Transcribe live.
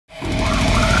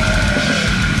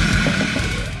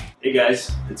Hey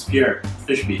guys, it's Pierre,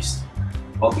 Fish Beast.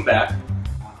 Welcome back.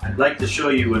 I'd like to show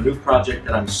you a new project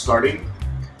that I'm starting.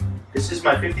 This is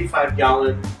my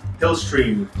 55-gallon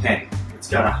Hillstream tank. It's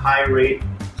got a high rate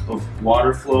of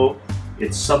water flow.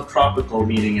 It's subtropical,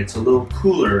 meaning it's a little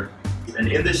cooler.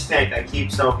 And in this tank I keep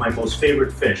some of my most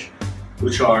favorite fish,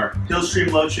 which are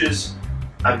Hillstream loaches.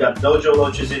 I've got dojo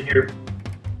loaches in here,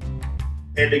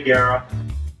 Pandagara,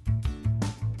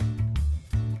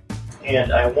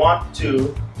 and I want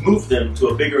to move them to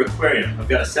a bigger aquarium. I've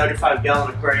got a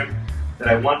 75-gallon aquarium that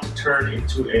I want to turn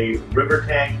into a river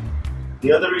tank.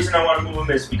 The other reason I want to move them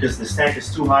is because this tank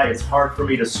is too high. It's hard for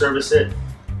me to service it,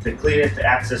 to clean it, to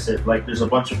access it. Like there's a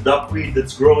bunch of duckweed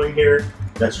that's growing here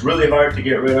that's really hard to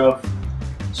get rid of.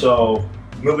 So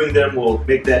moving them will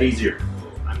make that easier.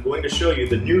 I'm going to show you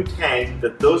the new tank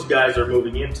that those guys are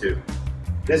moving into.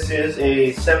 This is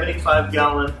a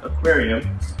 75-gallon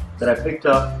aquarium that I picked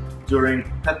up during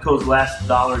Petco's last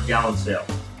 $1 sale.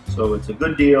 So it's a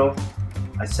good deal.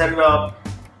 I set it up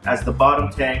as the bottom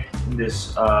tank in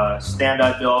this stand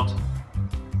I built.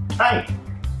 Hi!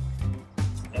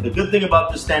 And the good thing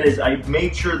about this stand is I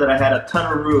made sure that I had a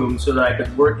ton of room so that I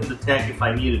could work in the tank if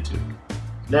I needed to.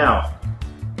 Now,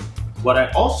 what I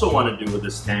also want to do with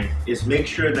this tank is make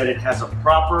sure that it has a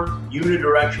proper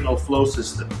unidirectional flow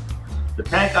system. The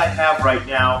tank I have right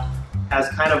now has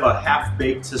kind of a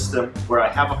half-baked system where I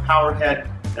have a power head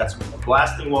that's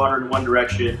blasting water in one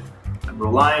direction. I'm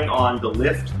relying on the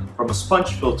lift from a sponge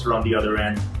filter on the other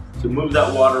end to move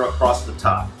that water across the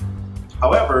top.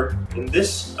 However, in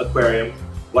this aquarium,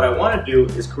 what I want to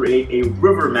do is create a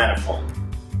river manifold.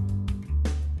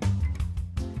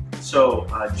 So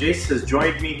Jace has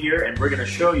joined me here and we're going to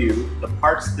show you the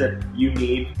parts that you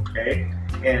need, okay?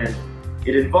 And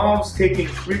it involves taking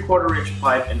 3/4 inch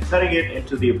pipe and cutting it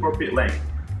into the appropriate length.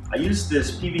 I use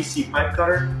this PVC pipe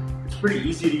cutter. It's pretty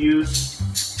easy to use.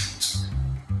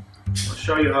 I'll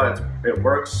show you how it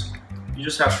works. You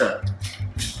just have to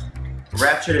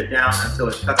ratchet it down until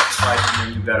it cuts the pipe and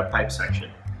then you've got a pipe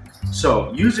section.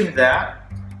 So using that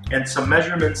and some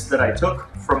measurements that I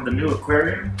took from the new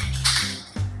aquarium,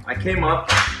 I came up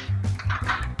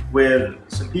with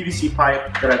some PVC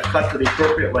pipe that I've cut to the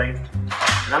appropriate length.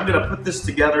 And I'm going to put this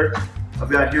together. I've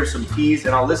got here some keys,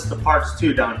 and I'll list the parts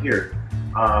too down here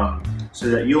so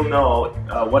that you'll know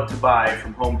what to buy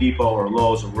from Home Depot or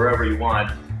Lowe's or wherever you want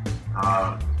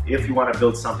if you want to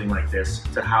build something like this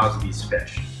to house these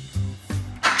fish.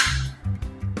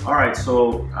 Alright,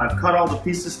 so I've cut all the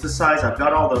pieces to size. I've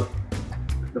got all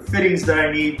the fittings that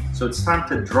I need, so it's time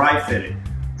to dry fit it.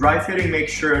 Dry fitting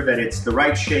makes sure that it's the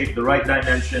right shape, the right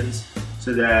dimensions,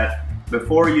 so that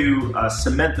before you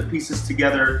cement the pieces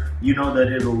together, you know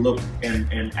that it'll look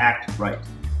and act right.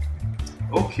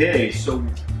 Okay, so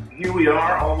here we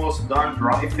are, almost done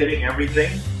dry fitting everything.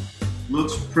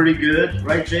 Looks pretty good,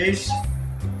 right Jace?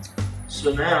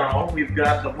 So now we've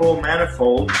got the whole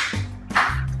manifold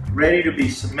ready to be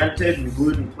cemented and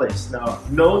glued in place. Now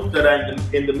note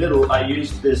that in the middle I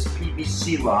used this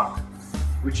PVC lock,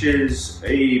 which is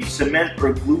a cement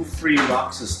or glue-free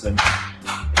lock system.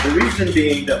 The reason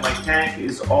being that my tank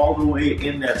is all the way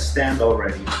in that stand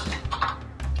already.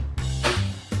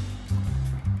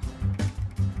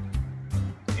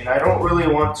 And I don't really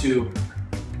want to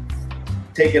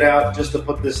take it out just to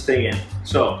put this thing in.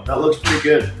 So that looks pretty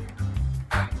good.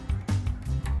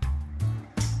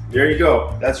 There you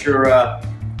go. That's your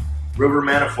river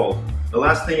manifold. The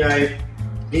last thing I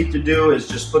need to do is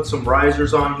just put some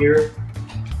risers on here.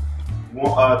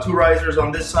 2 risers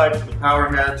on this side for the power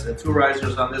heads and 2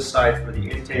 risers on this side for the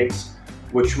intakes,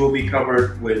 which will be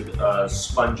covered with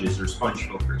sponges or sponge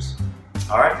filters.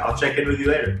 Alright, I'll check in with you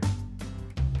later.